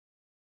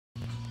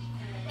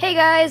Hey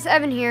guys,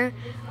 Evan here.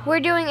 We're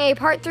doing a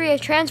part 3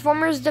 of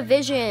Transformers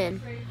Division.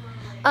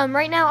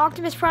 Right now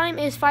Optimus Prime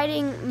is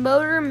fighting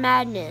Motor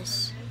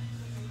Madness.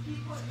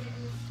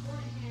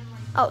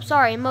 Oh,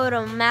 sorry,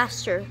 Moto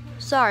Master.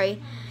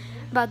 Sorry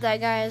about that,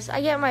 guys.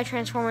 I get my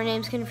Transformer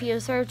names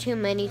confused. There are too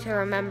many to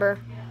remember.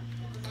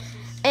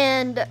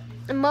 And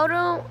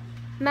Moto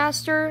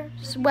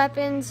Master's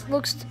weapons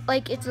looks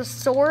like it's a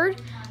sword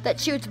that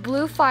shoots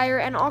blue fire,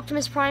 and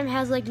Optimus Prime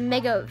has like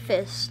Mega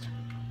Fist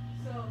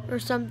or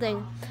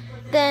something.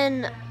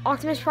 Then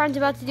Optimus Prime's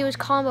about to do his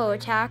combo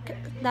attack.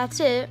 That's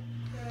it.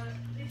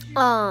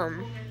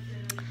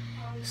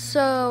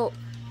 So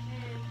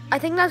I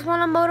think that's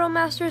one of Moto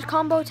Master's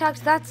combo attacks.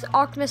 That's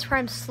Optimus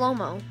Prime's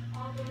slow-mo.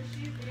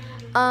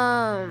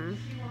 To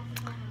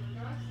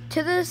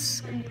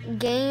this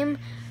game,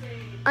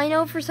 I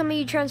know for some of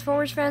you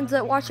Transformers fans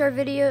that watch our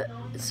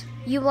videos,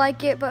 you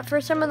like it, but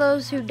for some of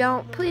those who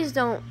don't, please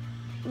don't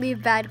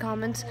leave bad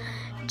comments.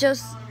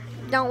 Just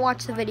don't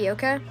watch the video,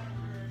 okay?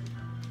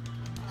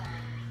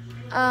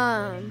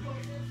 I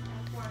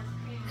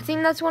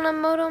think that's one of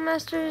Moto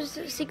Master's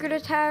secret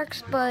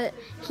attacks, but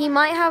he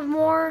might have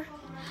more.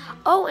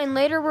 Oh, and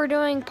later we're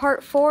doing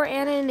part 4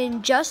 and an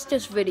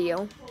Injustice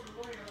video.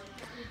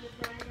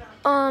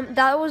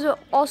 That was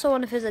also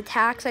one of his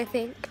attacks, I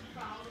think.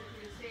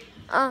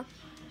 Let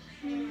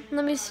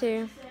me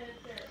see.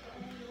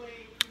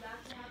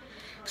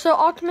 So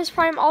Optimus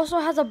Prime also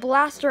has a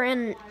blaster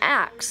and an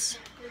axe.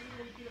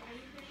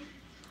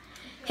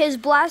 His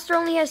blaster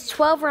only has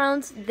 12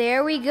 rounds.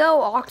 There we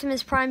go.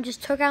 Optimus Prime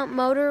just took out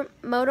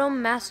Moto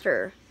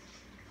Master.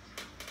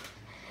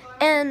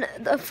 And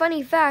the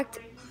funny fact,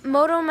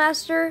 Moto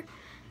Master,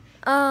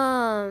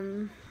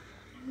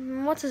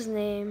 what's his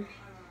name?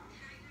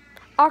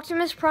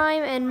 Optimus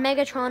Prime and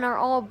Megatron are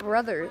all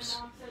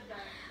brothers.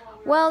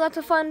 Well, that's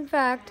a fun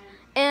fact.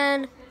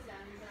 And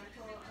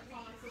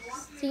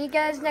see you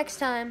guys next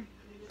time.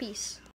 Peace.